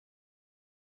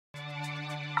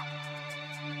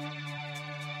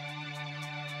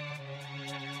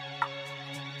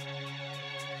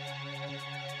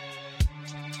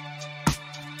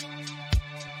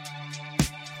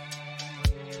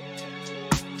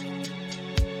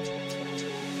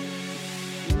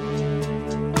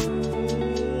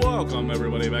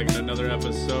everybody, back in another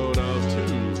episode of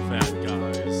Two Fat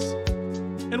Guys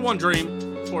and One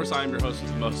Dream. Of course, I am your host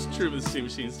with the most, True with Steam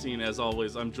Machine Steen. As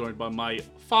always, I'm joined by my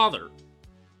father,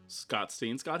 Scott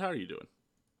Steen. Scott, how are you doing?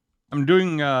 I'm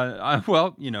doing,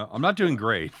 well, I'm not doing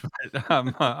great, but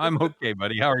I'm okay,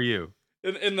 buddy. How are you?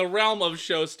 In the realm of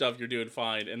show stuff, you're doing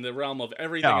fine. In the realm of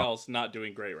everything Yeah, else, not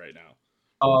doing great right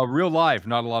now. real life,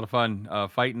 not a lot of fun.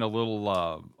 Fighting a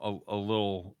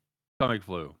little stomach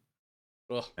flu,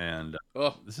 Ugh, and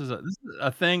ugh. this is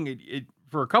a thing. It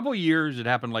for a couple of years, it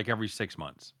happened like every 6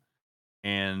 months,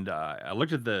 and I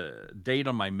looked at the date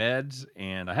on my meds,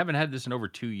 and I haven't had this in over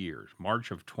 2 years.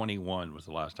 March of 21 was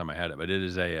the last time I had it, but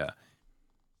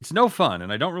it's no fun,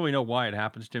 and I don't really know why it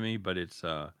happens to me, but it's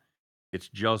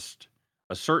just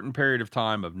a certain period of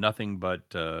time of nothing but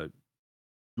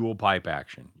dual pipe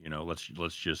action.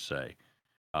 Let's just say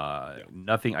Yeah.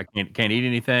 nothing. I can't eat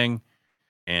anything,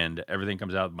 and everything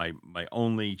comes out. My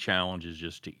only challenge is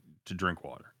just to drink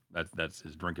water. That's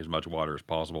is drink as much water as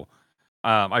possible.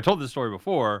 I told this story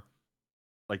before.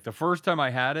 Like the first time I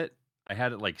had it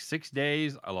like 6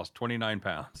 days. I lost 29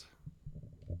 pounds.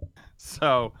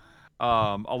 So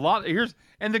a lot here's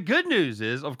and the good news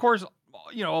is, of course,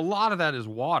 a lot of that is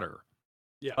water.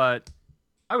 Yeah. But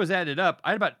I was added up.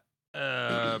 I had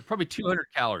about probably 200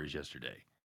 calories yesterday.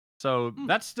 So Hmm.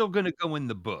 that's still going to go in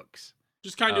the books.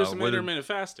 Just kind of do some Whether intermittent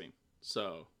fasting.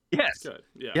 So, that's yes, good.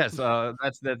 Yeah. yes,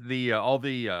 that's that the all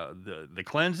the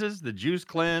cleanses, the juice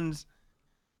cleanse.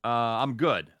 I'm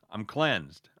good. I'm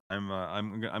cleansed.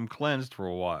 I'm cleansed for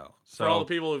a while. For all the So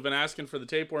people who've been asking for the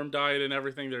tapeworm diet and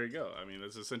everything, there you go. I mean,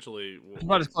 that's essentially it's what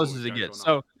about as we've, what close as we've it got gets.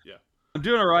 going on. So Yeah. I'm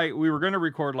doing all right. We were going to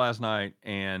record last night,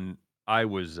 and I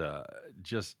was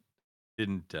just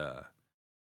didn't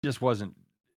just wasn't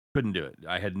couldn't do it.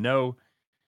 I had no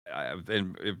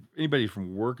and if anybody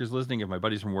from work is listening, if my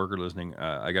buddies from work are listening,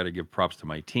 I got to give props to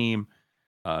my team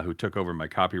who took over my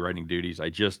copywriting duties. I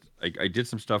did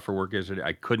some stuff for work yesterday.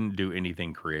 I couldn't do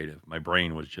anything creative. My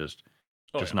brain was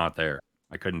Oh, just yeah. not there.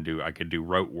 I could do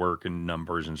rote work and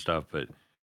numbers and stuff, but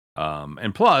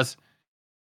and plus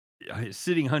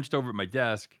sitting hunched over at my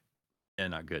desk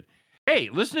and not good. Hey,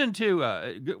 listening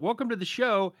to welcome to the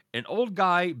show. An old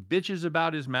guy bitches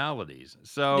about his maladies. Yeah.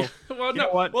 So Well, you know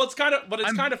no. what? Well, it's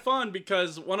I'm kind of fun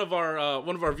because one of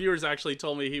our viewers actually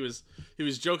told me he was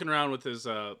joking around with his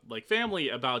like family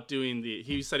about doing the.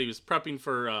 He said he was prepping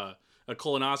for a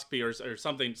colonoscopy or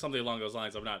something along those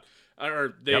lines. I'm not.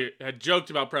 Or yep. they had joked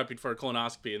about prepping for a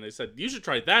colonoscopy, and they said you should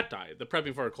try that diet, the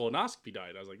prepping for a colonoscopy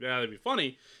diet. I was like, yeah, that'd be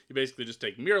funny. You basically just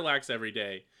take Miralax every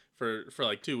day for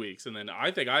like 2 weeks, and then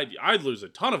I think I'd lose a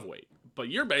ton of weight. But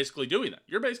you're basically doing that.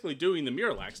 You're basically doing the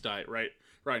Miralax diet right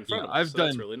in front Yeah, of us. So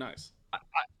that's really nice.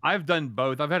 I've done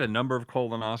both. I've had a number of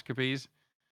colonoscopies,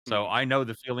 so Hmm. I know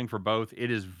the feeling for both.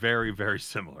 It is very, very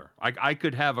similar. I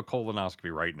could have a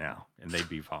colonoscopy right now, and they'd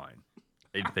be fine.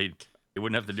 They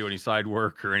wouldn't have to do any side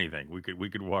work or anything. We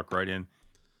could walk right in,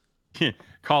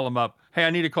 call them up. Hey, I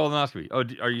need a colonoscopy. Oh,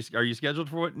 are you scheduled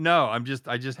for it? No, I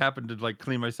just happened to like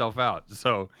clean myself out.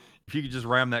 So if you could just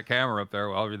ram that camera up there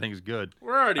while everything's good,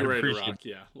 We're already I'd ready to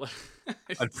appreciate rock. Yeah.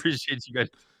 I'd appreciate you guys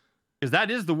because that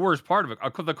is the worst part of it.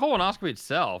 The colonoscopy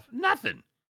itself, nothing.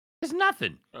 It's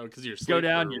nothing. Oh, because you're Go asleep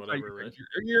down, or whatever, right?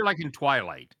 you're like in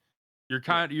Twilight.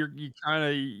 Yeah.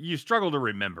 You struggle to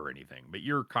remember anything, but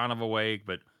you're kind of awake,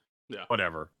 but Yeah.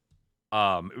 whatever.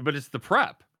 But it's the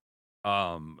prep.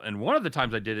 And one of the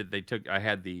times I did it, I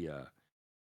had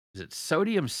is it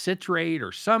sodium citrate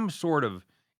or some sort of,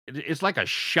 it's like a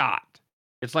shot.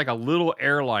 It's like a little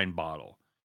airline bottle.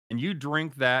 And you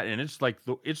drink that, and it's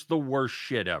the worst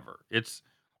shit ever. It's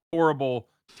horrible,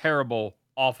 terrible,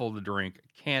 awful to drink.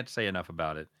 Can't say enough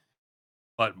about it.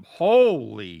 But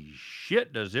holy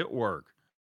shit, does it work?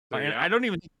 And Yeah.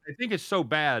 I think it's so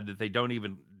bad that they don't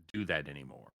even do that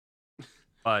anymore.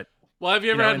 But, Well, have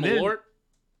you ever had and then Malort?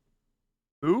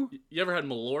 who? You ever had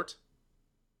Malort?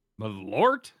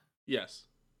 Malort? Yes.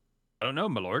 I don't know,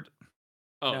 Malort.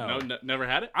 Oh no, No. never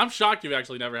had it. I'm shocked you've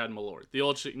actually never had Malort.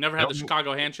 Never had the No.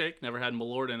 Chicago handshake. Never had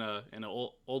Malort in a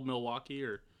old Milwaukee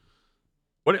or.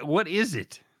 What is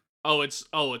it? It's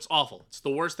awful. It's the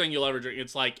worst thing you'll ever drink.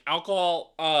 It's like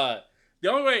alcohol. The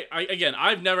only way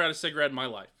I've never had a cigarette in my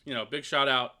life. Big shout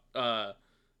out.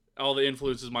 All the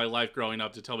influences of my life growing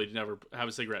up to tell me to never have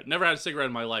a cigarette. Never had a cigarette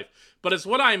in my life. But it's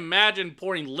what I imagine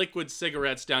pouring liquid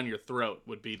cigarettes down your throat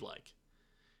would be like.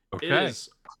 It Okay. is.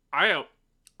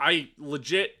 I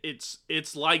legit.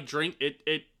 It's like drink.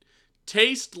 It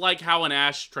tastes like how an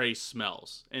ashtray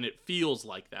smells, and it feels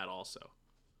like that also.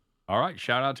 All right.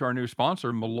 Shout out to our new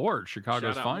sponsor, Malort,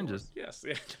 Chicago's Shout out Malort. finest. Yes.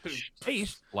 Yeah.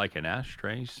 Tastes like an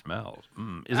ashtray smells.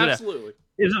 Absolutely.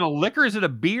 Is it a liquor? Is it a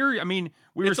beer? I mean,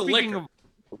 It's a liquor.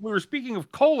 we were speaking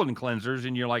of colon cleansers,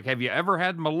 and you're like, have you ever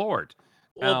had Malort?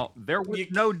 Well, Now there was you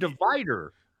no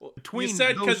divider well, you between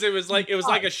said because those it was two like a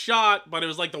types. shot, but it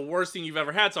was like the worst thing you've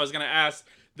ever had. So I was gonna ask.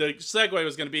 The segue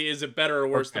was gonna be, is it better or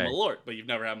worse than Okay. Malort? But you've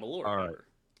never had Malort All right. ever.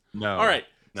 All No. right.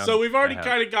 No, So we've I already have.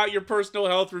 kind of got your personal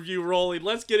health review rolling.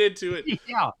 Let's get into it.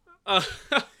 Yeah. Uh,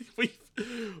 we've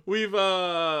we're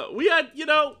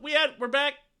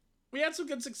back. We had some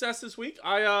good success this week.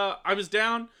 I was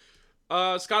down.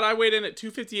 Scott, I weighed in at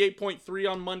 258.3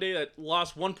 on Monday. That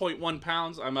lost 1.1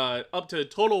 pounds. I'm up to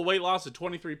total weight loss of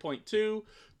 23.2.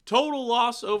 Total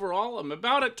loss overall, I'm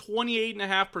about at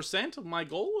 28.5% of my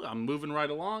goal. I'm moving right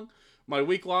along. My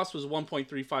week loss was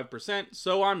 1.35%.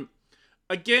 So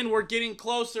we're getting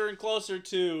closer and closer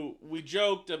to, we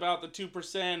joked about the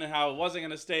 2% and how it wasn't going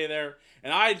to stay there.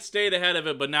 And I'd stayed ahead of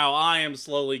it, but now I am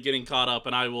slowly getting caught up,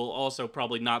 and I will also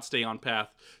probably not stay on path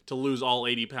to lose all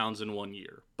 80 pounds in 1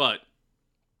 year.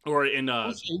 Or in,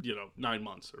 We'll see. 9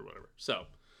 months or whatever. So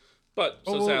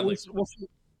We'll sadly.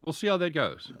 we'll see how that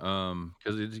goes.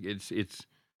 Because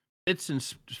it's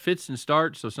fits and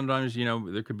starts. So sometimes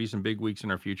there could be some big weeks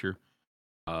in our future.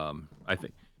 I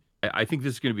think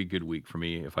this is going to be a good week for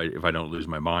me if I don't lose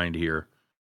my mind here.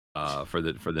 For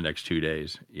the next 2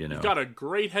 days. You've got a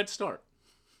great head start.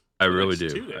 I really do.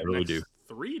 2 days, I really do.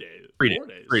 3 days, 3 4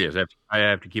 days. 3 days. I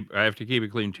have to keep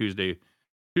it clean Tuesday,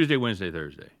 Wednesday,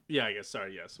 Thursday. Yeah, I guess.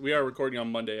 Sorry, yes. We are recording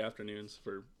on Monday afternoons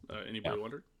for anybody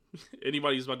wondering.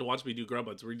 Anybody who's about to watch me do Grub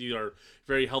Buds, we do our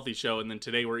very healthy show, and then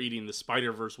today we're eating the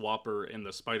Spider-Verse Whopper and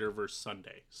the Spider-Verse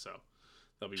Sundae. So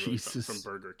that'll be really fun from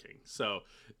Burger King. So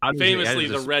famously,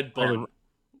 the red bun.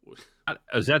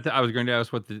 Is that I was going to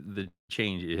ask what the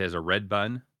change? It has a red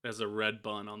bun. Has a red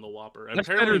bun on the Whopper. That's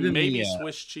Apparently, better than maybe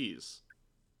Swiss cheese.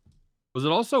 Was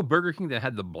it also Burger King that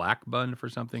had the black bun for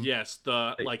something? Yes,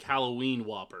 the Halloween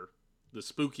Whopper, the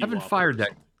spooky. Haven't Whopper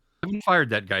fired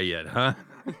that guy yet, huh?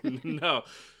 No.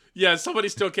 Yeah, somebody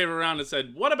still came around and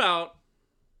said, "What about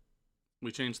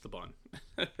we changed the bun?"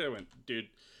 I went, dude,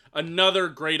 another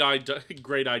great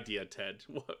idea, Ted.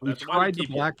 We tried the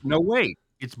black. No, wait,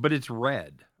 it's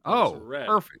red. Oh, it's red.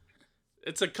 Perfect.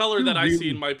 It's a color that I see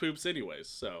in my poops, anyways.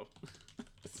 So,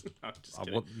 I'm just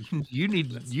kidding. Well, you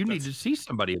need to see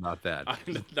somebody about that.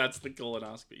 That's the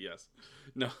colonoscopy. Yes.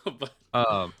 No, but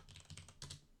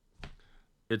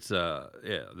it's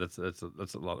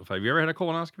that's a lot of fun. Have you ever had a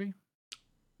colonoscopy?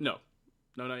 No,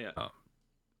 not yet. Oh,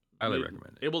 highly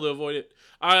recommend it. Able to avoid it.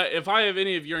 If I have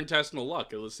any of your intestinal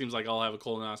luck, it seems like I'll have a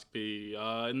colonoscopy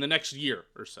in the next year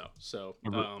or so. So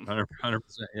 100%,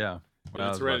 yeah. Well,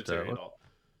 it's hereditary and all.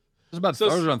 I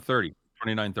was around 30,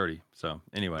 29, 30. So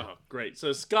anyway. Oh, great.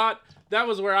 So Scott, that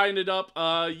was where I ended up.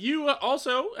 You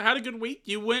also had a good week.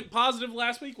 You went positive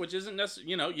last week, which isn't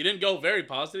necessarily, you didn't go very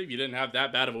positive. You didn't have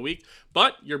that bad of a week,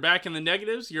 but you're back in the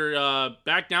negatives. You're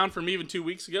back down from even 2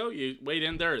 weeks ago. You weighed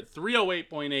in there at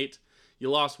 308.8. You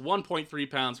lost 1.3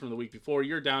 pounds from the week before.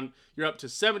 You're up to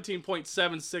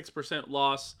 17.76%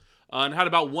 loss and had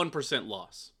about 1%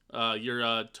 loss.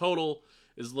 Your total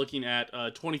is looking at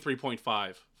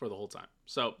 23.5 for the whole time.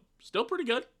 So still pretty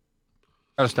good.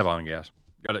 Got to step on the gas.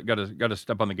 Got to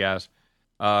step on the gas.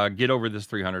 Get over this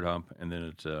 300 hump, and then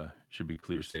it should be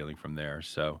clear sailing from there.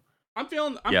 So I'm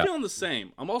feeling the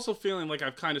same. I'm also feeling like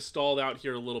I've kind of stalled out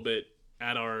here a little bit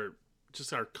at our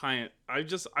kind. I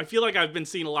feel like I've been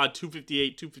seeing a lot of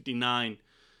 258, 259,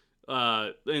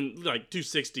 and like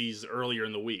 260s earlier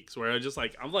in the weeks where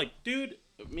I'm like, dude.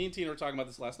 Me and Tina were talking about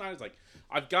this last night. I was like,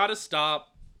 I've got to stop.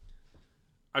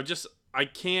 I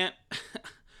can't.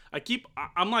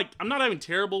 I'm not having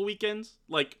terrible weekends.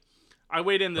 Like, I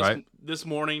weighed in this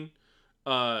morning,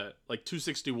 like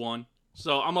 261.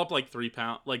 So I'm up like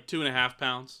 2.5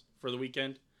 pounds for the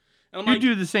weekend. And you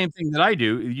do the same thing that I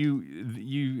do.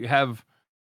 You have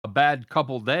a bad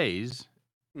couple days,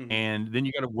 and then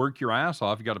you got to work your ass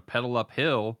off. You got to pedal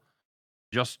uphill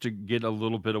just to get a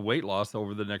little bit of weight loss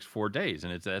over the next 4 days.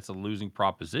 And that's a losing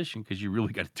proposition because you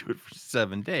really got to do it for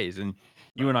 7 days. And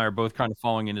you and I are both kind of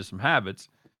falling into some habits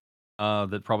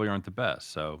that probably aren't the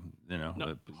best. So,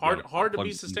 hard to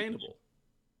be sustainable.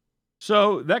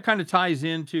 So that kind of ties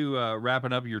into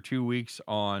wrapping up your 2 weeks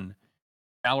on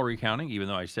calorie counting, even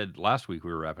though I said last week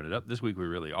we were wrapping it up. This week we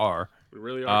really are. We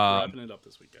really are wrapping it up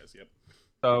this week, guys. Yep.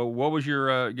 So what was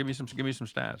your give me some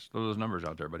stats. Throw those numbers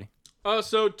out there, buddy.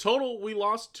 So total we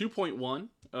lost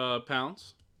 2.1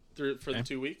 pounds for the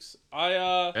 2 weeks.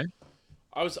 I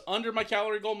was under my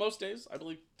calorie goal most days. I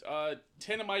believe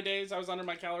 10 of my days I was under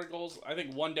my calorie goals. I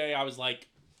think one day I was like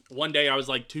One day I was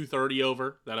like 230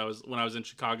 over that I was when I was in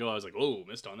Chicago. I was like, oh,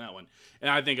 missed on that one. And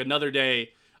I think another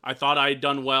day I thought I had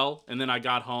done well, and then I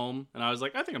got home and I was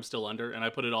like, I think I'm still under, and I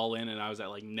put it all in, and I was at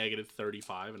like negative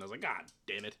 35, and I was like, God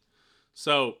damn it.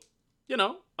 So, you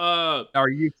know, Are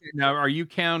you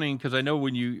counting? Because I know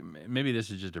when you maybe this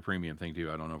is just a premium thing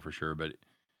too. I don't know for sure, but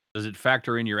does it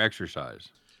factor in your exercise?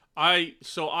 I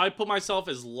put myself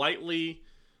as lightly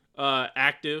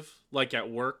active like at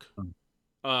work. Mm.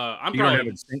 I'm You don't have probably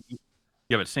it synced.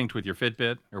 You have it synced with your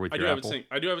Fitbit or with I do your have it Apple? synced.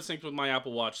 I do have it synced with my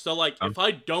Apple Watch. So like Um, if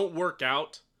I don't work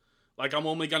out, like I'm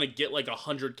only gonna get like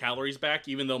 100 calories back,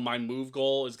 even though my move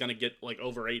goal is gonna get like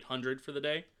over 800 for the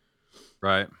day.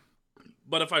 right.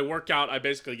 But if I work out, I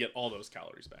basically get all those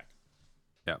calories back.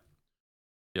 Yep.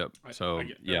 Yep. I So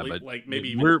get at yeah, least but like maybe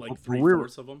even we're like three we're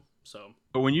fourths of them. So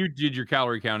but when you did your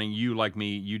calorie counting, you like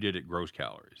me, you did it gross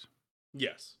calories.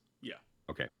 yes, yeah,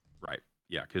 Okay. Right.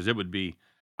 Yeah, because it would be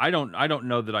I don't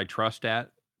know that I trust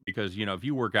that because if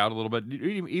you work out a little bit,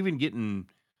 even getting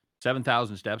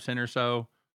 7,000 steps in or so,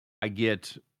 I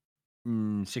get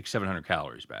 700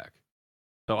 calories back.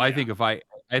 So yeah, I think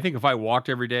if I walked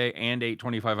every day and ate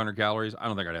 2,500 calories, I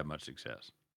don't think I'd have much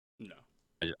success. no.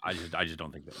 I just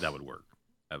don't think that would work.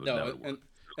 That No, would work.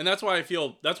 and that's why I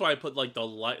feel that's why I put like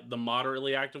the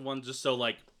moderately active one just so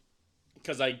like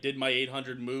because I did my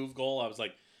 800 move goal. I was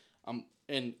like,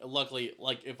 and luckily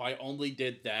like if I only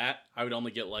did that, I would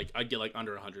only get like I'd get like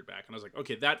under 100 back, and I was like,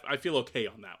 okay, that I feel okay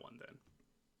on that one then.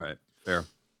 Right. Fair.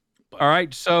 But All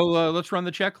right. So let's run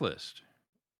the checklist.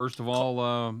 First of co- all,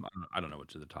 I don't know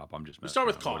what's at the top. I'm just we start messing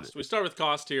with around. cost. We start with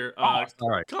cost here. Cost. All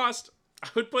right. Cost. I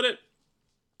would put it.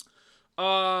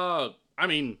 I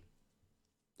mean,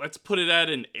 let's put it at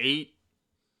an 8.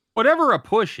 Whatever a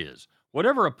push is,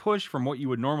 whatever a push from what you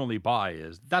would normally buy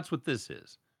is, that's what this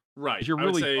is. Right. 'Cause you're I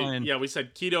would really say, buying yeah, we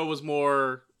said keto was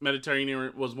more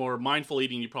Mediterranean, was more mindful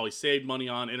eating. You probably saved money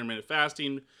on intermittent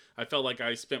fasting. I felt like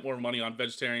I spent more money on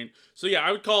vegetarian. So yeah,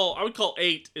 I would call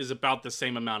 8 is about the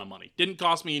same amount of money. Didn't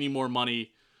cost me any more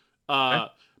money. okay. Uh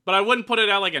but I wouldn't put it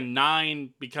at like a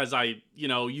 9 because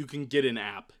you can get an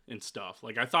app and stuff.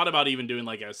 Like I thought about even doing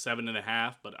like a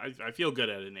 7.5, but I feel good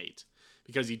at an 8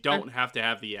 because you Okay. don't have to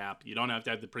have the app. You don't have to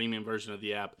have the premium version of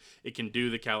the app. It can do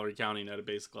the calorie counting at a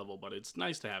basic level, but it's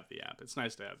nice to have the app. It's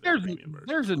nice to have the There's premium version.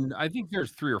 there's an I think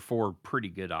there's 3 or 4 pretty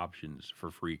good options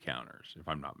for free counters, if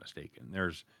I'm not mistaken.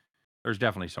 There's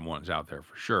definitely some ones out there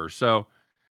for sure. So,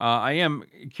 I am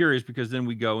curious because then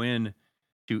we go in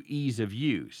to ease of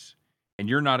use, and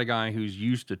you're not a guy who's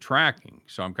used to tracking,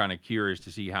 so I'm kinda curious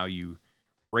to see how you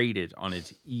rate it on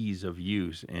its ease of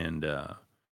use and,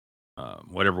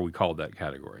 whatever we called that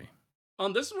category.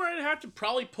 This is where I'd have to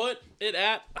probably put it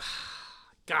at.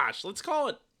 Gosh, let's call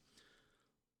it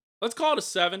a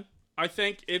 7. I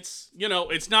think it's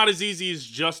not as easy as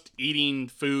just eating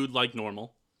food like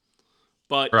normal,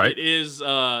 but Right. it is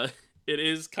it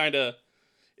is kind of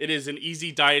it is an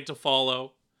easy diet to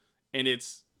follow, and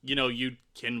it's you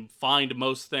can find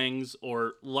most things,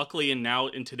 or luckily and now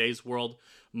in today's world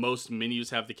most menus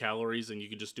have the calories and you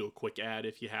can just do a quick ad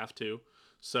if you have to.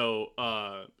 So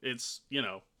it's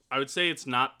I would say it's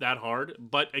not that hard,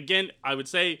 but again I would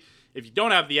say if you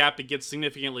don't have the app it gets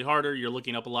significantly harder. You're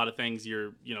looking up a lot of things,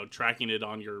 you're tracking it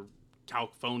on your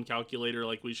phone calculator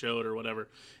like we showed or whatever,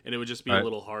 and it would just be a Right.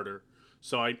 little harder.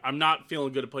 So I'm not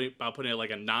feeling good about putting it like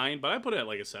a 9, but I put it at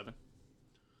like a 7.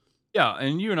 Yeah,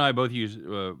 and you and I both use,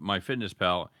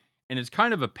 MyFitnessPal, and it's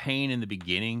kind of a pain in the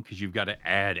beginning because 'cause you've gotta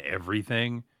add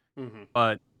everything, Mm-hmm.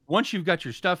 but once you've got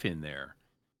your stuff in there,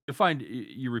 you'll find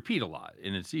you repeat a lot,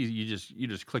 and it's easy. You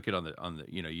just click it on the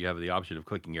you have the option of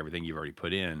clicking everything you've already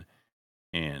put in,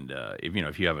 and,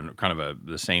 if you have kind of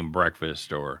the same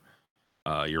breakfast or,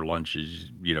 your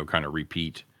lunches, kinda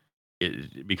repeat,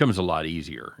 it becomes a lot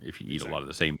easier if you eat a lot of Exactly.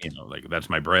 the same, like, "That's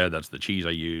my bread, that's the cheese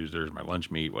I use, there's my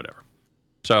lunch meat," whatever.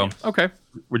 So, Yes. okay.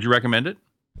 Would you recommend it?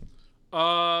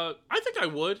 I think I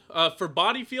would. For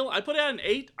body feel, I put it at an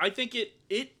 8. I think it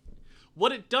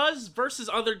what it does versus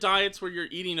other diets where you're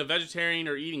eating a vegetarian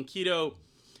or eating keto.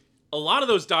 A lot of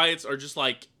those diets are just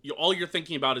like all you're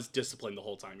thinking about is discipline the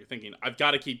whole time. You're thinking, I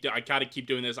got to keep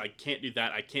doing this. I can't do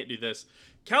that. I can't do this.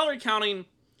 Calorie counting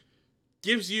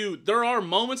gives you. There are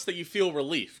moments that you feel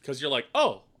relief because you're like,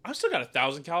 oh, I still got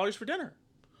 1,000 calories for dinner.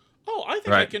 Oh, I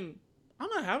think I Right. can. I'm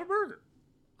gonna have a burger.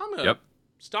 I'm gonna Yep.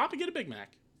 stop and get a Big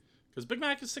Mac because Big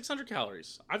Mac is 600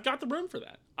 calories. I've got the room for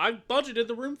that. I've budgeted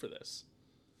the room for this.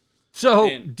 So,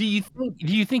 And do you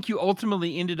think you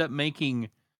ultimately ended up making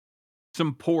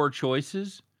some poor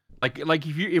choices? Like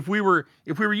if we were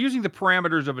using the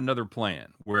parameters of another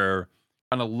plan where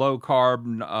kinda low carb,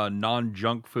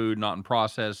 non-junk food, not in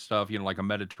processed stuff, like a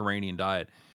Mediterranean diet.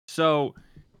 So,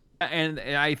 And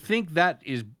I think that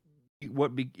is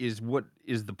what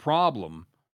is the problem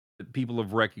that people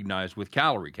have recognized with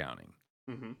calorie counting.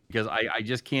 Hmm. Because I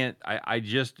just can't I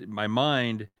just my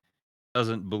mind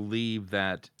doesn't believe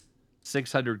that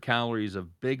 600 calories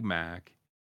of Big Mac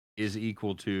is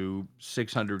equal to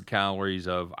 600 calories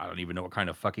of I don't even know what kind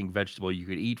of fucking vegetable you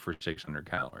could eat for 600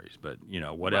 calories, but Right.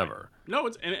 whatever. No,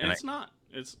 and And I it's not.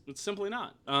 It's simply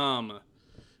not.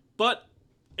 But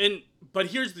and but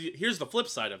here's the flip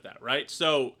side of that, right?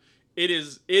 So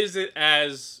is it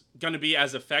as going to be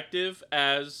as effective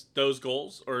as those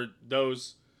goals or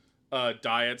those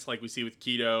diets like we see with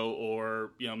keto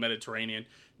or Mediterranean?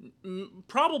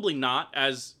 Probably not.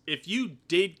 As if you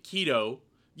did keto,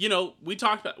 we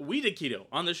did keto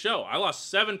on the show. I lost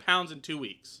 7 pounds in 2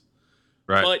 weeks,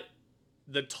 right. but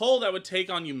the toll that would take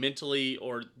on you mentally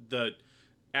or the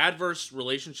adverse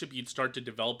relationship you'd start to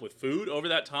develop with food over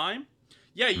that time,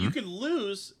 yeah, you Mhm. could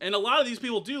lose, and a lot of these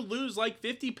people do lose like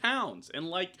 50 pounds in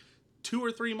like 2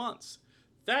 or 3 months.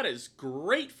 That is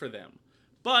great for them.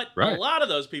 But a Right. lot of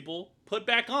those people put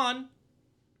back on,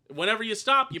 whenever you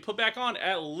stop, you put back on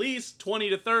at least 20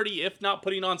 to 30, if not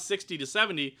putting on 60 to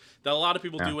 70, that a lot of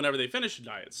people Yeah. do whenever they finish a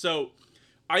diet. So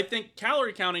I think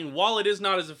calorie counting, while it is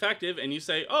not as effective, and you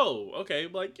say, oh, okay,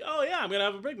 like, oh yeah, I'm going to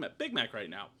have a Big Mac right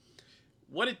now.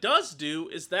 What it does do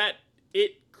is that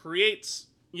it creates,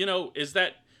 is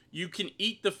that you can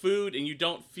eat the food and you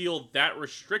don't feel that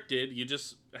restricted. You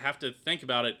just have to think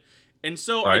about it. And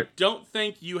so I Right. don't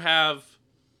think you have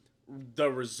the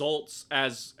results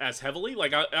as heavily.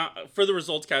 Like for the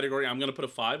results category, I'm gonna put a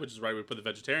 5, which is right where we put the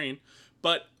vegetarian.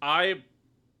 But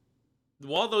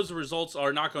while those results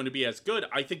are not going to be as good,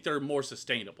 I think they're more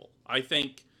sustainable. I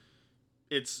think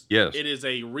it's Yes. it is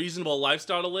a reasonable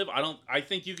lifestyle to live. I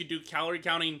think you could do calorie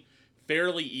counting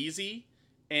fairly easy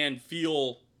and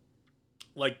feel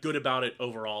like good about it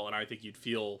overall. And I think you'd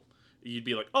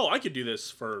be like, oh, I could do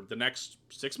this for the next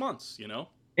 6 months.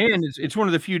 And it's one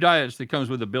of the few diets that comes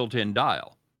with a built-in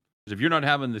dial. 'Cause if you're not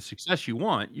having the success you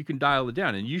want, you can dial it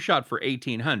down, and you shot for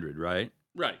 1,800, right?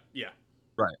 Right? Yeah.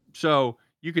 Right. So,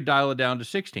 you could dial it down to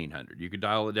 1,600. You could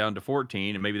dial it down to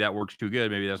 14, and maybe that works too good,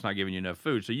 maybe that's not giving you enough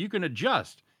food. So, you can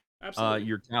adjust, Absolutely.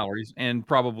 your calories and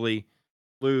probably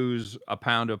lose a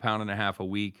pound to a pound and a half a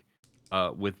week,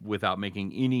 without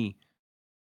making any,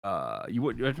 you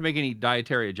wouldn't have to make any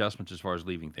dietary adjustments as far as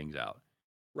leaving things out.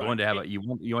 You want Right. to have a you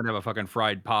want to have a fucking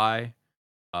fried pie,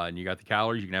 and you got the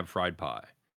calories, you can have fried pie.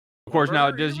 Of Or a course, now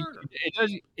burger, eat a burger.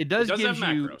 it It does does have gives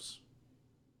you macros.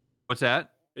 what's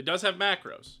that? It does have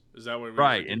macros. Is that what we were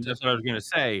Right, getting and to? that's what I was gonna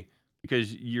say,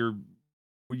 because you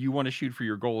wanna shoot for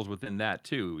your goals within that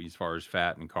too, as far as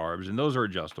fat and carbs, and those are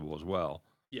adjustable as well.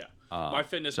 Yeah. My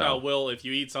Fitness Pal So will, if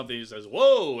you eat something, he says,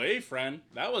 "Whoa, hey friend,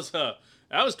 that was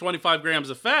 25 grams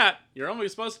of fat. You're only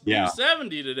supposed to do yeah,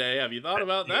 70 today. Have you thought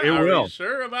about that? it Are you will.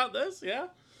 sure about this? Yeah."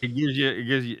 It gives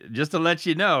you just to let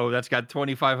you know, that's got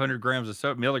 2,500 grams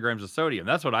of milligrams of sodium.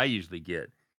 That's what I usually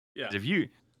get. Yeah. If you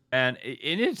and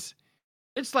it's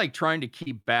like trying to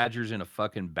keep badgers in a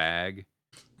fucking bag.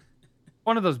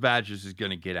 One of those badgers is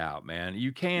gonna get out, man. You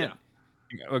Yeah. can't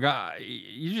look,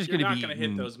 you're just You're gonna be not gonna hit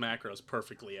eating those macros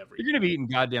perfectly every you're gonna day. be eating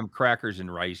goddamn crackers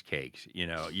and rice cakes, you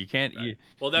can't Right. you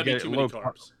Well, you that'd be get too many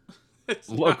carbs. It's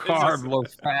low not. It's carb, just. low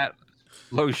fat,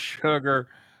 low sugar,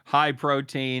 high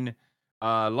protein,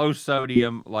 low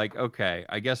sodium, like, okay,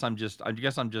 I guess I'm just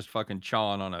fucking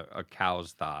chawing on a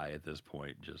cow's thigh at this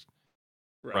point, just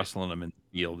Right. wrestling them in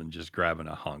the field and just grabbing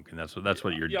a hunk, and that's what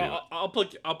Yeah. you're Yeah. doing.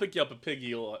 I'll pick you up a pig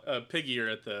ear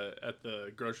at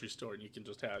the grocery store, and you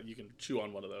can chew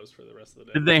on one of those for the rest of the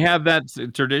day. Did they have that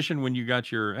tradition when you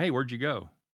got your, "Hey, where'd you go?"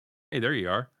 "Hey, there you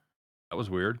are." That was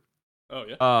weird. Oh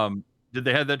yeah. Um, did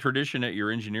they have that tradition at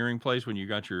your engineering place when you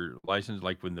got your license,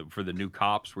 like when for the new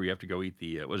cops where you have to go eat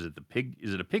the, was it the pig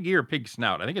is it a pig ear or pig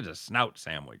snout? I think it's a snout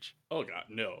sandwich. Oh god,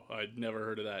 no. I'd never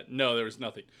heard of that. No, there was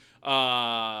nothing.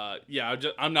 Yeah,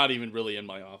 I'm not even really in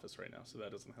my office right now, so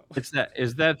that doesn't help. It's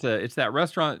that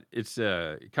restaurant, it's,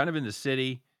 kind of in the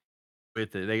city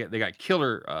with they got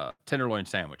killer, tenderloin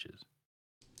sandwiches,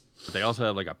 but they also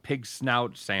have, like, a pig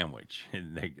snout sandwich,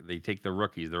 and they take the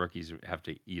rookies have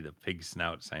to eat a pig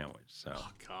snout sandwich, so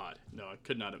Oh god. No, I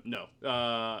could not have. No.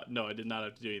 No, I did not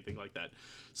have to do anything like that.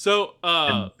 So,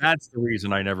 and that's the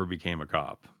reason I never became a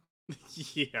cop.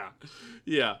 yeah.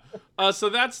 Yeah. So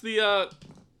that's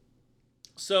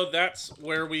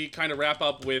where we kind of wrap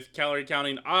up with calorie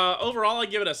counting. Overall, I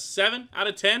give it a 7 out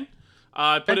of 10.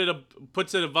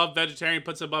 Puts it above vegetarian,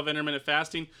 puts it above intermittent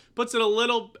fasting, puts it a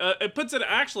little. It puts it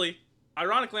actually,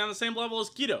 ironically, on the same level as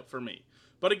keto for me.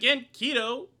 But again,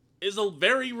 keto is a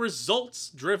very results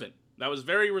driven. That was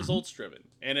very Mhm. results driven,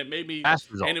 and it made me. Fast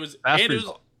And result. it was Fast and it was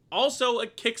result. also a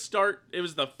kickstart. It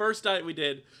was the first diet we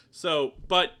did. So,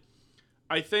 but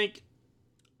I think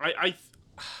I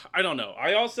don't know.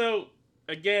 I also,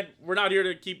 again, we're not here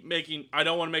to keep making. I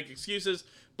don't want to make excuses,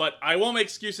 but I won't make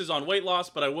excuses on weight loss.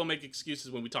 But I will make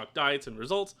excuses when we talk diets and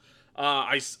results.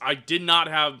 I did not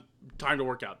have time to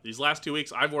work out these last 2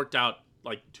 weeks. I've worked out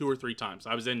like 2 or 3 times.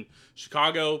 I was in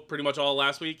Chicago pretty much all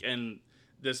last week, and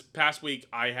this past week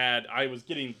I was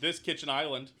getting this kitchen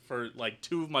island for like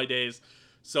 2 of my days.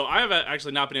 So I have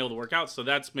actually not been able to work out. So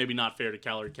that's maybe not fair to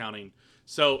calorie counting.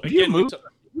 So again, you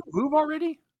move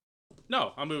already?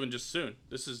 no, I'm moving just soon.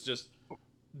 This is just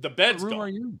the What bed's room gone. are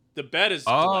you? The bed is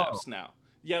Oh, collapsed now.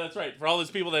 Yeah, that's right. For all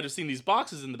those people that have seen these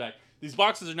boxes in the back, these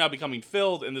boxes are now becoming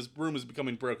filled, and this room is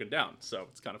becoming broken down. So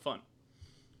it's kind of fun.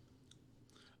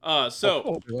 well, So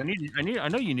cool. 'Cause I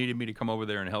know you needed me to come over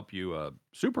there and help you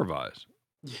supervise.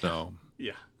 yeah, So,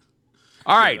 yeah,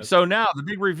 all yeah. right. So now the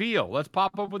big reveal. Let's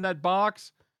pop open that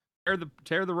box,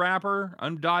 tear the wrapper,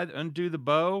 undo the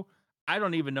bow. I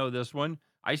don't even know this one.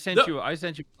 I sent you a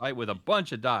site with a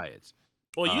bunch of diets.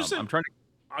 Well, you I'm sent. trying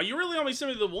to. You really only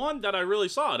sent me the one that I really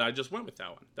saw, and I just went with that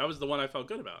one. That was the one I felt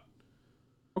good about.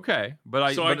 Okay,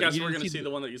 but So I guess you we're didn't gonna see see the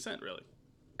one that you sent, really.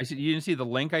 I said you didn't see the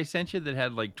link I sent you that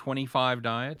had like 25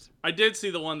 diets. I did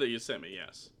see the one that you sent me.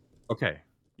 Yes. Okay.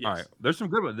 All right. Yes. There's some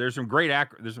good ones. There's some great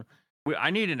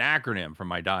I need an acronym for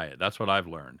my diet. That's what I've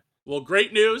learned. Well,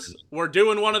 great news. We're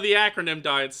doing one of the acronym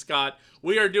diets, Scott.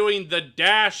 We are doing the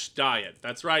DASH diet.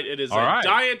 That's right. It is All right.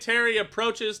 dietary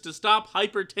approaches to stop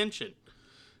hypertension.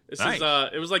 This Nice.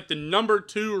 is it was like the number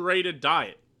 2 rated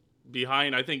diet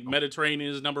behind, I think Mediterranean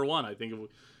is number 1. I think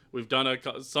we've done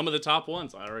some of the top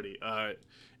ones already.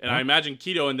 And I imagine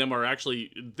keto and them are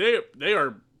actually they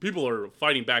are people are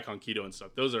fighting back on keto and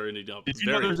stuff. Those are ending up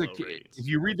very low ratings. If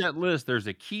you read that list, there's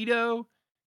a keto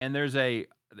and there's a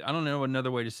I don't know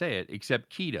another way to say it except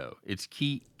keto. It's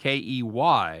KEYTO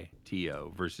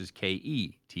versus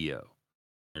KETO.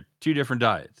 They're 2 different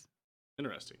diets.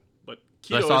 Interesting. But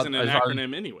So I keto saw- isn't an I saw-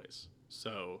 acronym anyways.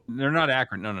 So They're not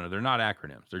No, they're not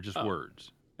acronyms. They're just Oh.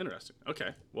 words. interesting.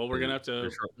 Okay. Well, we're gonna have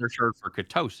to. They're short for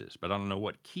ketosis, but I don't know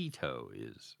what keto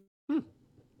is.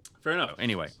 Fair enough. So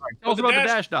anyway, all right, tell Well, us about the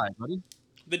DASH diet, buddy.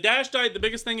 The DASH diet, the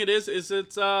biggest thing it is it's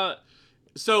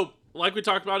so like we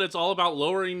talked about, it's all about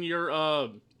lowering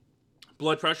your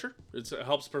blood pressure. It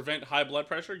helps prevent high blood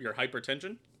pressure, your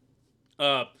hypertension.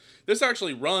 This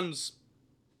actually runs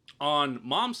on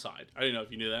mom's side. I didn't know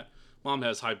if you knew that. Mom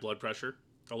has high blood pressure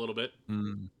a little bit,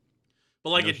 but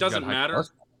like it doesn't matter.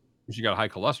 She got high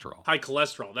cholesterol. High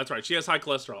cholesterol. That's right. She has high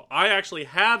cholesterol. I actually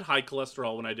had high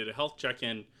cholesterol when I did a health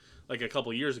check-in like a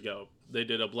couple years ago. They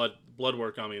did a blood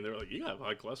work on me, and they were like, "You have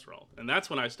high cholesterol," and that's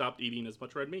when I stopped eating as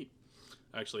much red meat.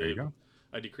 Actually, There you go.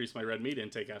 I decreased my red meat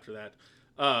intake after that.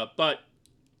 But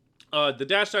the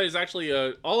DASH diet is actually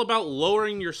all about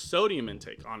lowering your sodium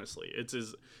intake. Honestly, it's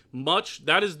as much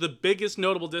that is the biggest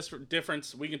notable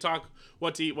difference. We can talk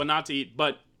what to eat, what not to eat,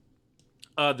 but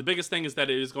the biggest thing is that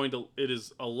it is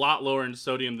a lot lower in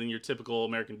sodium than your typical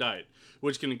American diet,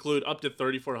 which can include up to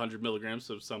 3,400 milligrams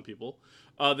of some people.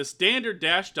 The standard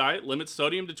DASH diet limits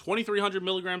sodium to 2,300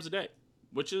 milligrams a day,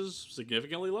 which is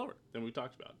significantly lower than we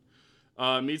talked about.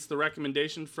 Meets the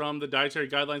recommendation from the Dietary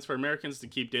Guidelines for Americans to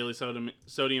keep daily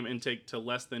sodium intake to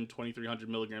less than 2,300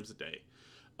 milligrams a day.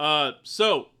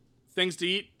 So, things to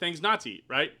eat, things not to eat,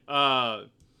 right?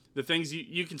 The things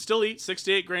you can still eat 6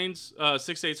 to 8 grains,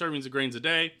 6 to 8 servings of grains a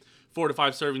day, 4 to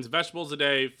 5 servings of vegetables a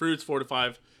day, fruits 4 to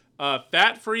 5.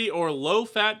 Fat-free or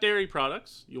low-fat dairy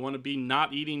products. You want to be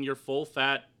not eating your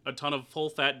a ton of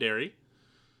full-fat dairy.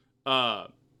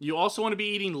 You also want to be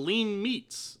eating lean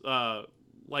meats.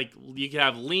 Like you can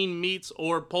have lean meats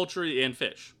or poultry and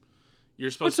fish.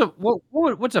 You're supposed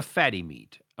What's a fatty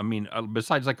meat? I mean,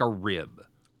 besides like a rib.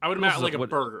 I would imagine like a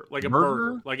burger, like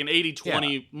an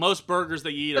 80-20. Yeah. Most burgers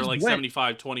that you eat are like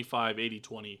 75-25,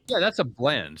 80-20. Yeah, that's a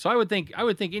blend. So I would think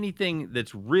anything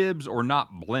that's ribs or not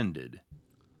blended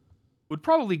would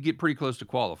probably get pretty close to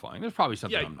qualifying. There's probably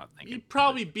something I'm not thinking. You'd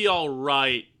probably be all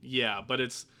right, yeah, but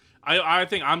it's I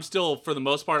think I'm still, for the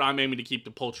most part, I'm aiming to keep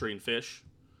the poultry and fish.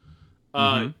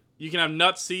 You can have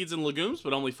nuts, seeds, and legumes,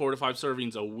 but only 4 to 5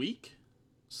 servings a week.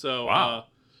 So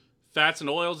fats and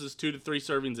oils is 2 to 3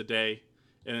 servings a day.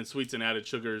 And then sweets and added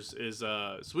sugars is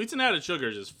 5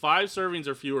 servings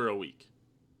or fewer a week.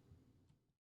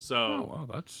 So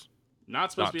that's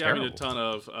not supposed to be having a ton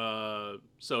of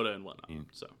soda and whatnot.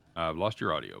 So I've lost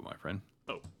your audio, my friend.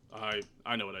 Oh,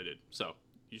 I know what I did. So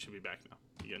you should be back now.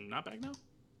 You not back now?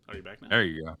 Are you back now? There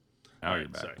you go. Now you're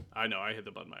back. Sorry, I know I hit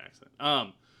the button by accident.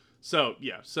 So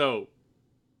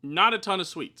not a ton of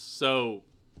sweets. So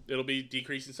It'll be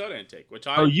decreasing soda intake, which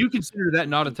Oh, I you consider that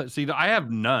not a see, I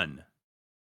have none.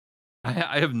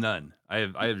 I have none. I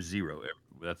have 0.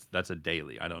 That's a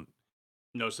daily. no I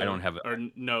don't soda have a or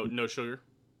no sugar.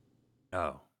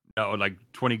 no. No, like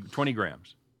 20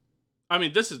 grams. I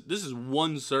mean, this is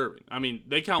one serving. I mean,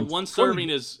 they count It's one 20 serving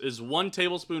as 1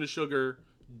 tablespoon of sugar,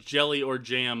 jelly or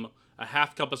jam, a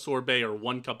half cup of sorbet, or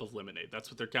 1 cup of lemonade. That's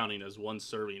what they're counting as one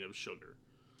serving of sugar.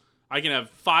 I can have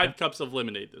Okay. 5 cups of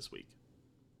lemonade this week.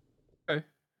 Okay.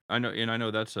 I know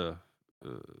that's a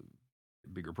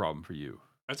bigger problem for you.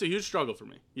 That's a huge struggle for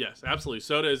me. Yes, absolutely.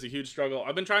 Soda is a huge struggle.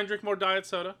 I've been trying to drink more diet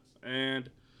soda, and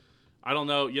I don't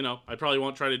know. I probably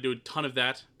won't try to do a ton of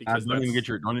that because Don't even get that's.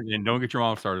 your don't get your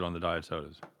mom started on the diet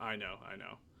sodas I know.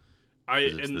 I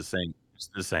because it's and the same. It's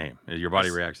the same. Your I body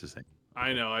reacts the same.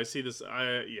 I know. I see this.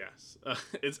 Yes,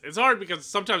 it's hard because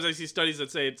sometimes I see studies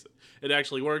that say it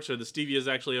actually works or the stevia is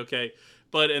actually okay,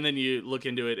 but and then you look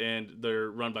into it and they're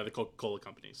run by the Coca Cola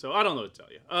company. So I don't know what to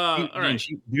tell you. All right.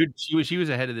 She was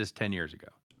ahead of this 10 years ago.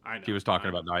 I She know. was talking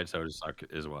I know. about diet sodas suck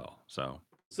as well. So,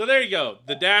 So there you go.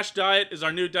 The Dash diet is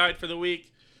our new diet for the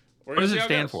week. We're what gonna does see it how it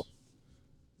stand for?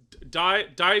 goes.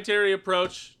 Dietary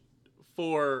approach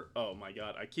for. Oh my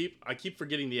god, I keep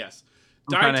forgetting the S.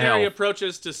 Some kind of Dietary health.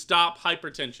 approaches to stop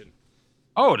hypertension.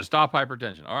 Oh, to stop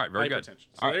hypertension. All right, very good. Hypertension.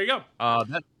 All So right. there you go.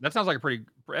 That sounds like a pretty.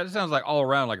 That sounds like all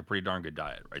around like a pretty darn good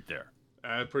diet right there.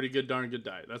 Pretty good, darn good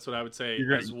diet. That's what I would say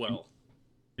You're as gonna well.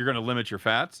 you're gonna limit your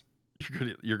fats.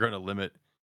 You're gonna limit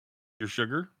your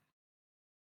sugar.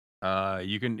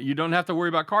 You don't have to worry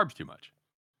about carbs too much.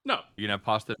 No, You can have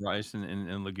pasta and rice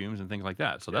and legumes and things like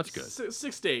that. So yeah, that's good.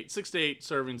 6 to 8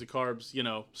 servings of carbs.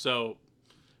 So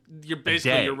you're A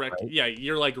basically day, right? yeah,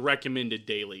 you're like recommended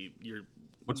daily.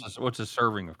 What's a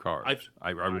serving of I carbs? I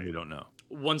I really don't know.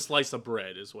 1 slice of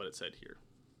bread is what it said here.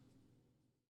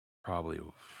 Probably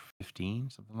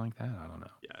 15, something like that. I don't know.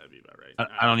 Yeah, that'd be about right.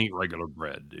 I don't eat regular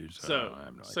bread, dude. So So I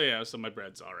have no so idea. yeah, so my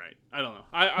bread's all right. I don't know.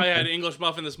 I Okay. had English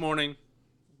muffin this morning,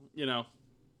 you know,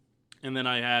 and then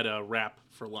I had a wrap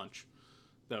for lunch.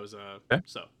 That was Okay.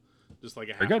 so just like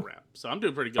a Very half a good. wrap. So I'm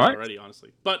doing pretty good All right. already,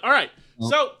 honestly. But all right, Well,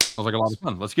 so sounds like a lot of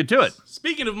fun. Let's get to it.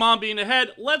 speaking of mom being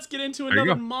ahead, let's get into There you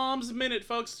another go. mom's minute,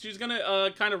 folks. She's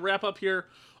gonna kind of wrap up here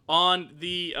on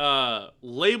the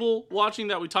label watching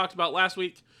that we talked about last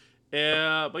week.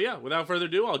 But yeah, without further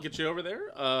ado, I'll get you over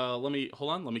there. Let me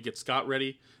hold on. Let me get Scott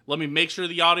ready. Let me make sure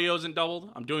the audio isn't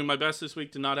doubled. I'm doing my best this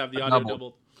week to not have the audio Double.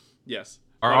 doubled. Yes.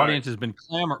 Our But all right, audience has been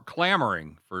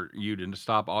clamoring for you to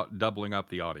stop doubling up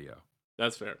the audio.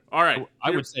 that's fair. All right.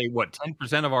 I would say what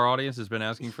 10% of our audience has been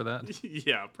asking for that.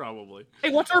 Yeah, probably.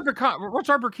 Hey, what's our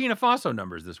Burkina Faso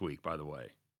numbers this week? By the way,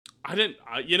 I didn't.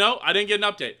 I didn't get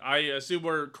an update. I assume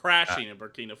we're uh, crashing in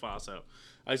Burkina Faso.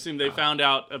 I assume they uh, found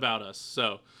out about us.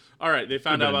 So, all right, they could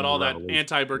found have out been about another all that revolution.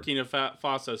 anti-Burkina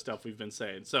Faso stuff we've been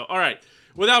saying. So, all right,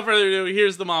 without further ado,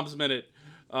 here's the mom's minute.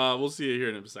 We'll see you here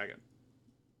in a second.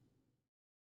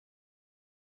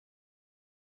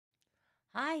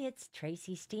 Hi, it's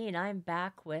Tracy Steen. I'm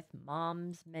back with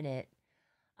Mom's Minute.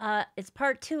 It's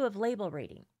part 2 of label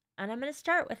reading, and I'm going to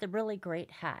start with a really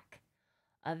great hack.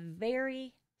 A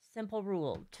very simple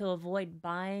rule to avoid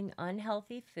buying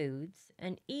unhealthy foods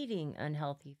and eating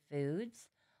unhealthy foods,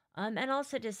 and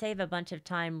also to save a bunch of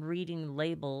time reading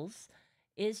labels,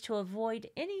 is to avoid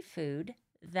any food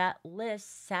that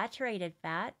lists saturated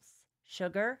fats,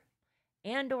 sugar,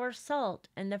 and or salt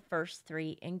in the first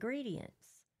 3 ingredients.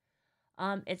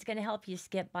 It's going to help you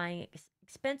skip buying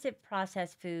expensive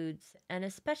processed foods and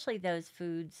especially those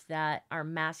foods that are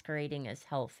masquerading as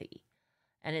healthy.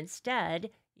 And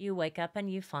instead, you wake up and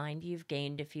you find you've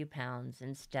gained a few pounds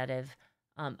instead of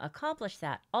accomplish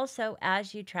that. Also,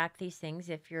 as you track these things,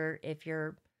 if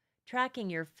you're tracking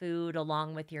your food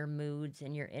along with your moods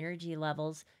and your energy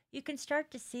levels, you can start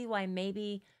to see why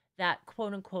maybe that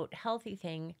quote unquote healthy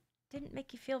thing didn't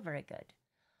make you feel very good.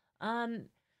 Um,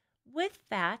 with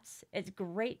fats, it's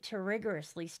great to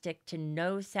rigorously stick to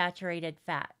no saturated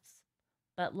fats,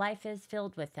 but life is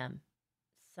filled with them.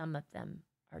 Some of them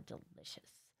are delicious.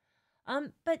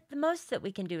 But the most that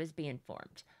we can do is be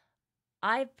informed.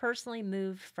 I've personally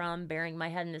moved from burying my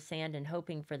head in the sand and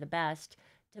hoping for the best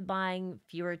to buying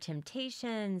fewer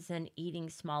temptations and eating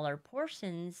smaller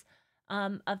portions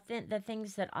of the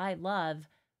things that I love,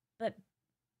 but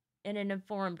in an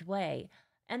informed way.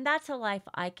 And that's a life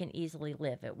I can easily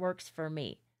live. It works for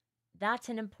me. That's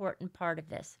an important part of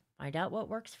this. Find out what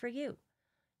works for you.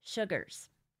 Sugars.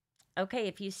 Okay,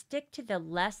 if you stick to the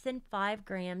less than 5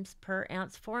 grams per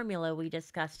ounce formula we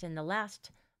discussed in the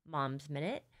last Mom's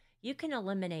Minute, you can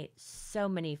eliminate so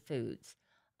many foods.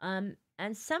 And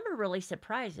some are really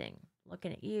surprising.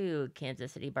 Looking at you,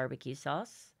 Kansas City barbecue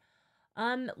sauce.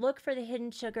 Look for the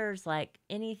hidden sugars like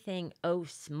anything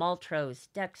oats, maltose,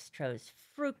 dextrose,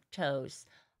 fructose,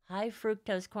 high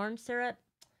fructose corn syrup.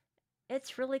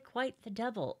 It's really quite the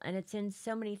devil, and it's in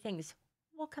so many things.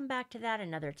 We'll come back to that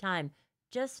another time.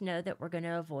 Just know that we're going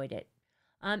to avoid it.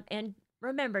 And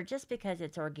remember, just because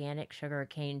it's organic sugar,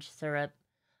 cane syrup,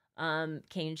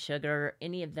 cane sugar,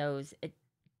 any of those, it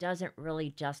doesn't really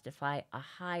justify a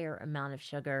higher amount of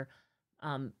sugar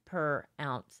per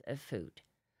ounce of food.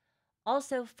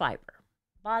 Also, fiber.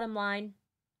 Bottom line,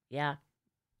 yeah,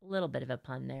 a little bit of a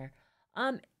pun there.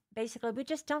 Um, Basically, we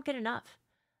just don't get enough.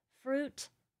 Fruit,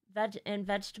 and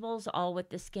vegetables, all with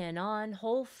the skin on.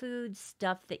 Whole foods,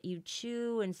 stuff that you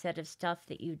chew instead of stuff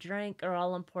that you drink, are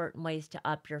all important ways to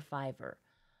up your fiber.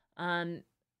 Um,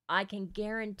 I can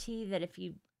guarantee that if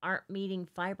you aren't meeting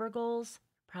fiber goals,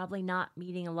 probably not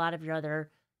meeting a lot of your other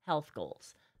health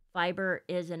goals. Fiber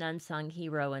is an unsung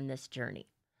hero in this journey.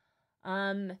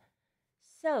 Um,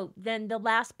 so then the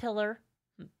last pillar,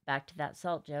 back to that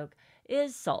salt joke,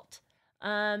 is salt.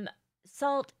 Um,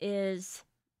 Salt is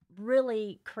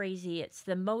really crazy. It's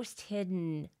the most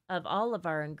hidden of all of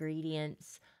our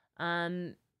ingredients.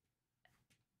 Um,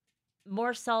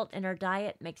 More salt in our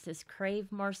diet makes us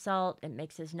crave more salt. It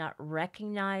makes us not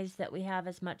recognize that we have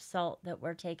as much salt that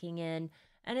we're taking in.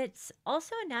 And it's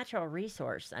also a natural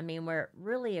resource. I mean, where it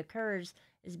really occurs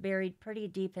is buried pretty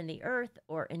deep in the earth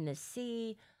or in the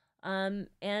sea. And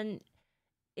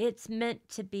it's meant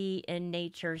to be in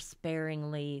nature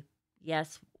sparingly.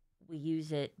 Yes, we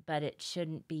use it, but it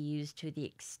shouldn't be used to the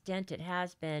extent it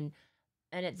has been.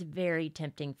 And it's very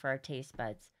tempting for our taste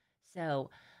buds.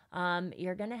 So,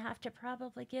 you're going to have to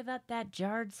probably give up that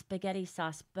jarred spaghetti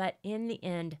sauce, but in the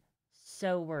end,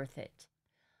 so worth it.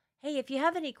 Hey, if you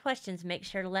have any questions, make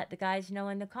sure to let the guys know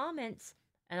in the comments,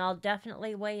 and I'll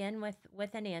definitely weigh in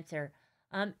with an answer.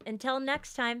 Until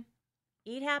next time,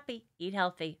 eat happy, eat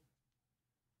healthy.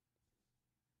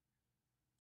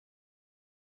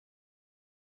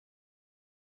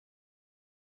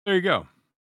 There you go.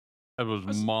 That was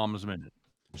That's- Mom's Minute.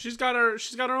 She's got her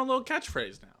own little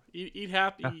catchphrase now. Eat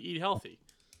happy, Yeah. eat healthy.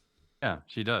 Yeah,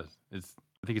 she does. I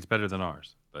think it's better than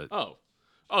ours, but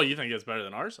Oh, you think it's better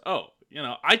than ours? Oh,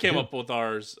 I came do. up with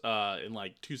ours in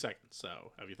like 2 seconds.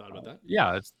 So have you thought about that?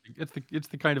 yeah, it's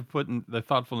the kind of the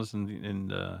thoughtfulness and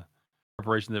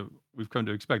preparation that we've come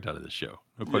to expect out of this show.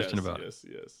 No question about it.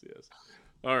 Yes.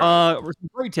 All right. Some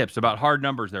great tips about hard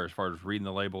numbers there as far as reading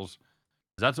the labels.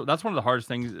 That's one of the hardest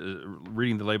things.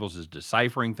 Reading the labels is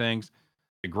deciphering things.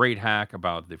 A great hack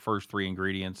about the first 3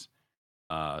 ingredients: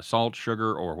 salt,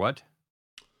 sugar, or what?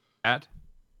 Fat.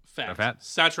 Fat?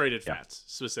 Saturated Yeah. fats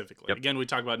specifically. Yep. Again, we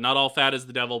talk about not all fat is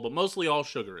the devil, but mostly all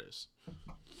sugar is.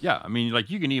 Yeah, I mean, like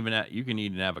you can eat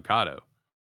an avocado,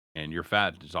 and your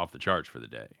fat is off the charts for the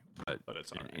day. But But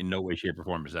it's all right. in no way, shape, or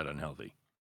form is that unhealthy.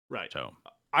 Right. So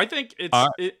I think Uh,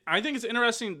 it's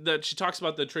interesting that she talks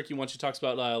about the tricky one. She talks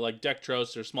about like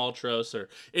dextrose or maltose or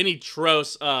any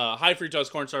trose. High fructose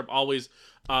corn syrup always.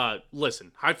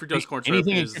 Listen, high fructose corn syrup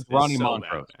anything is except Ronnie so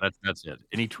Montrose. bad. That's it.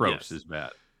 Any trose Yes. is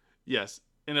bad. Yes.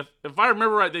 And if I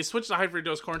remember right, they switched to high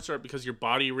fructose corn syrup because your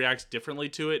body reacts differently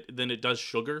to it than it does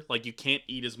sugar. Like you can't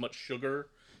eat as much sugar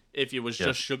if it was Yes.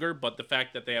 just sugar, but the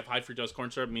fact that they have high fructose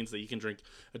corn syrup means that you can drink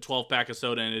a 12-pack of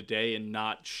soda in a day and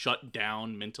not shut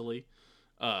down mentally.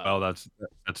 Well, that's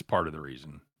part of the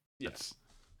reason. Yes.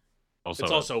 Also,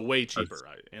 It's also way cheaper,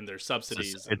 right? And there's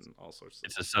subsidies it's- and all sorts of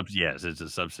it's a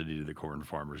subsidy to the corn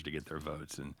farmers to get their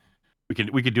votes, and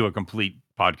we could do a complete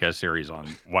podcast series on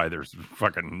why there's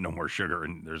fucking no more sugar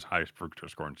and there's high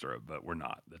fructose corn syrup, but we're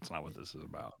not. That's not what this is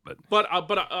about. But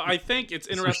I think it's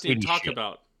It's some interesting to shady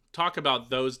shit. talk about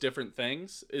those different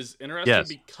things is interesting Yes.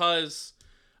 because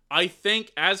I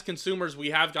think as consumers we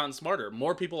have gotten smarter.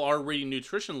 More people are reading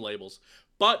nutrition labels.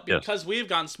 But Yes. because we have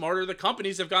gotten smarter, the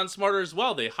companies have gotten smarter as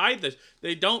well. They hide this.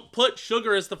 They don't put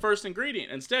sugar as the first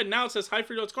ingredient. Instead, now it says high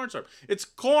fructose corn syrup. It's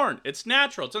corn. It's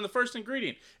natural. It's in the first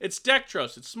ingredient. It's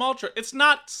dextrose. It's maltose.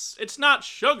 It's not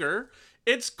sugar.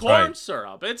 It's corn Right.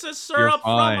 syrup. It's a syrup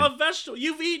from fine. a vegetable.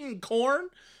 You've eaten corn.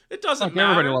 It doesn't Like,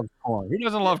 matter. everybody loves corn. Who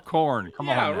doesn't love corn? Come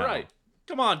yeah, on, now. right.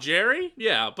 Come on, Jerry.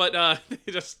 Yeah, but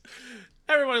they just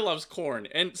everybody loves corn,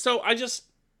 and so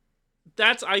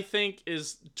that's I think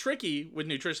is tricky with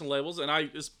nutrition labels, and I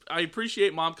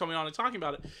appreciate Mom coming on and talking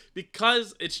about it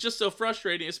because it's just so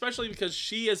frustrating, especially because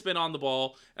she has been on the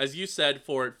ball, as you said,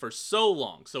 for so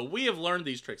long. So we have learned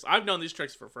these tricks. I've known these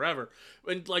tricks for forever,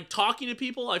 and like talking to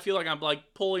people, I feel like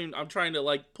I'm trying to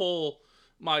like pull.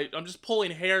 I'm just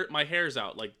pulling my hairs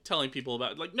out, like telling people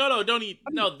about, like, no, don't eat.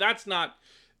 No, that's not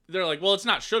they're like, well, it's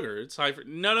not sugar. It's high.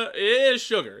 No, it is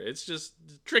sugar. It's just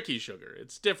tricky sugar.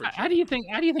 It's different. How do you think?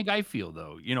 How do you think I feel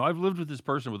though? I've lived with this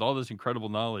person with all this incredible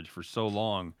knowledge for so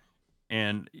long,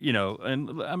 and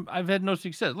I've had no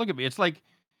success. Look at me. It's like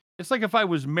if I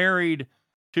was married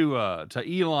to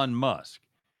Elon Musk.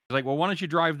 He's like, well, why don't you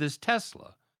drive this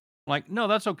Tesla? I'm like, no,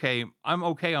 that's okay. I'm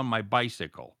okay on my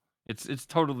bicycle. It's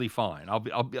totally fine.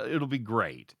 It'll be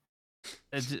great.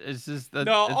 It's just that.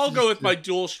 No, It's I'll go just, with my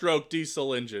dual stroke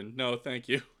diesel engine. No, thank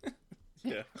you.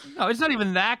 Yeah. no, it's not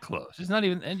even that close. It's not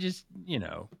even, and just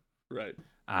Right.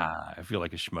 I feel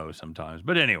like a schmo sometimes.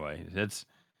 But anyway, that's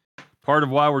part of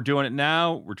why we're doing it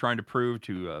now. We're trying to prove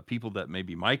to people that may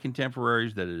be my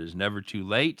contemporaries that it is never too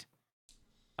late.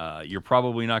 You're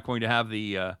probably not going to have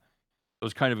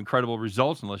those kind of incredible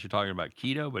results unless you're talking about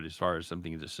keto. But as far as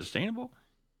something that's sustainable,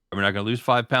 we're not going to lose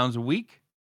 5 pounds a week.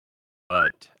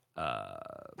 But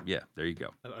yeah, there you go.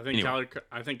 I think Anyway.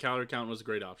 calorie count was a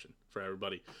great option for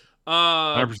everybody.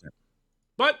 100%.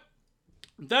 But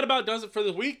that about does it for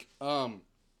the week.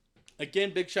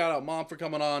 Again, big shout out, Mom, for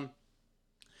coming on.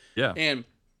 Yeah. And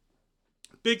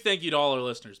big thank you to all our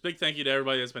listeners. Big thank you to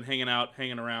everybody that's been hanging out,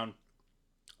 hanging around.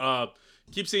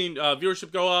 Keep seeing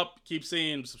viewership go up. Keep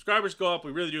seeing subscribers go up.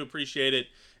 We really do appreciate it.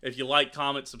 If you like,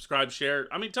 comment, subscribe, share.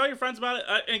 I mean, tell your friends about it.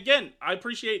 And again, I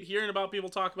appreciate hearing about people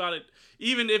talk about it,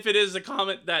 even if it is a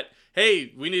comment that,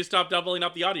 hey, we need to stop doubling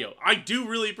up the audio. I do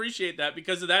really appreciate that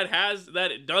because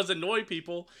it does annoy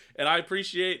people, and I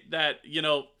appreciate that,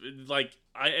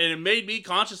 and it made me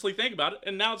consciously think about it,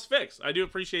 and now it's fixed. I do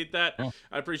appreciate that. Yeah.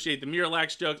 I appreciate the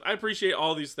Miralax jokes. I appreciate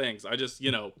all these things. I just,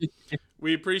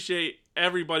 we appreciate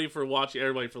everybody for watching,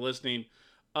 everybody for listening.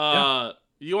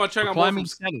 You want to check out climbing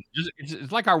steady.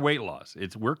 It's like our weight loss.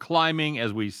 We're climbing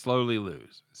as we slowly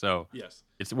lose. So yes,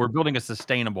 we're building a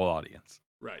sustainable audience.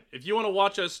 right. If you want to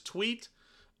watch us tweet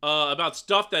about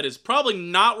stuff that is probably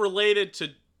not related to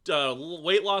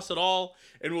weight loss at all,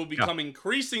 and will become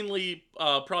increasingly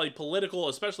probably political,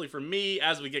 especially for me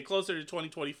as we get closer to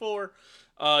 2024,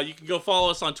 you can go follow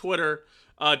us on Twitter,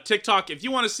 TikTok. If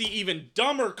you want to see even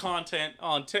dumber content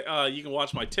on, you can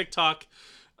watch my TikTok.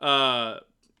 Or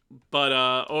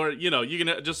you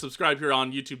can just subscribe here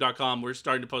on YouTube.com. We're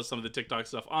starting to post some of the TikTok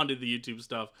stuff onto the YouTube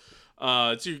stuff.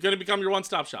 So you're going to become your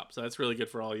one-stop shop. So that's really good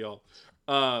for all y'all.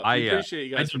 I appreciate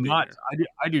you guys.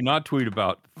 I do not tweet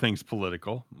about things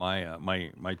political.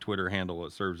 My Twitter handle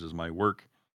serves as my work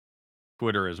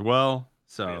Twitter as well.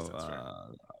 So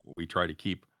we try to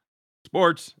keep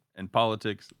sports and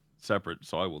politics separate.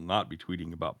 So I will not be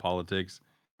tweeting about politics.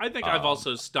 I think I've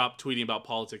also stopped tweeting about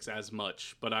politics as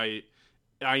much, but I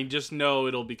just know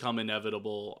it'll become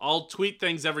inevitable. I'll tweet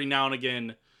things every now and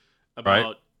again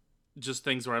about just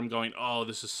things where I'm going, oh,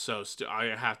 this is so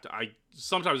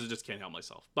sometimes I just can't help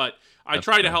myself, but I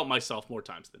try to help myself more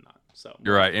times than not. So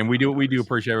you're right. And we do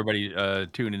appreciate everybody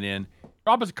tuning in.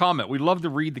 Drop us a comment. We'd love to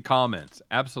read the comments.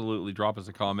 Absolutely. Drop us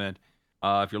a comment.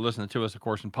 If you're listening to us, of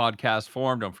course, in podcast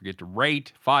form, don't forget to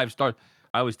rate 5 stars.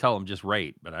 I always tell them just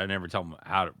rate, but I never tell them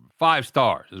how to. 5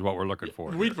 stars is what we're looking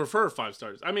for. We'd prefer 5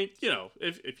 stars. I mean,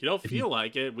 if you don't feel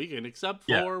like it, we can accept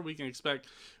 4. We can accept.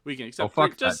 Oh,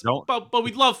 fuck just, that. but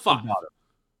we'd love 5.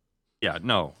 Yeah,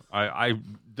 no, I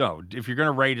don't. If you're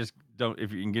gonna rate us, don't.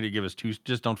 If you can give us 2,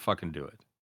 just don't fucking do it.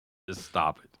 Just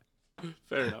stop it.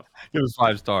 Fair enough. Give us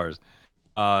 5 stars.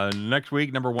 Next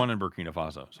week, number 1 in Burkina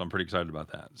Faso. So I'm pretty excited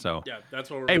about that. So yeah,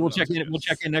 that's what we're. Hey, we'll check in. We'll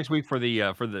check in next week for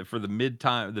the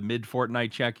mid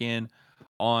fortnight check in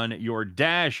on your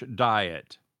DASH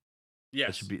diet.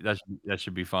 Yes, that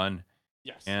should be fun.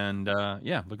 Yes, and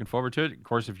looking forward to it. Of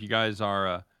course, if you guys are,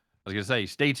 I was gonna say,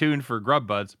 stay tuned for Grub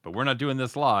Buds, but we're not doing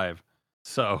this live,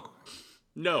 so.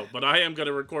 No, but I am going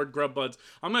to record Grub Buds.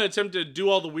 I'm going to attempt to do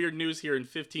all the weird news here in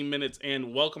 15 minutes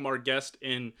and welcome our guest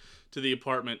in to the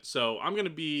apartment. So I'm going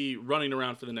to be running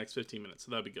around for the next 15 minutes.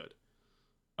 So that'd be good.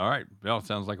 All right. Well,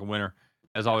 sounds like a winner.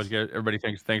 As always, everybody,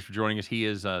 thanks for joining us. He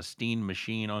is Steen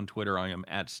Machine on Twitter. I am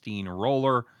at Steen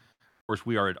Roller. Of course,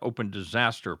 we are at Open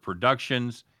Disaster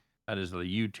Productions. That is the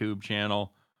YouTube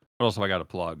channel. What else have I got to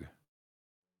plug?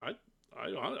 I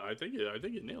think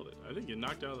you nailed it. I think you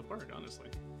knocked it out of the park, honestly.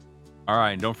 All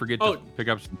right, and don't forget to pick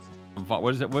up some.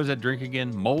 What is that? What is that drink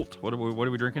again? Malt. What are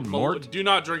we drinking? Mort. Do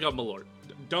not drink up Malort.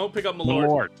 Don't pick up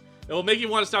Malort. It will make you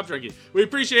want to stop drinking. We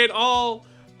appreciate all.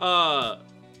 All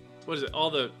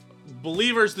the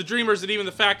believers, the dreamers, and even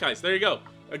the fat guys. There you go.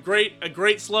 A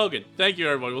great slogan. Thank you,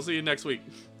 everybody. We'll see you next week.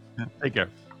 Take care.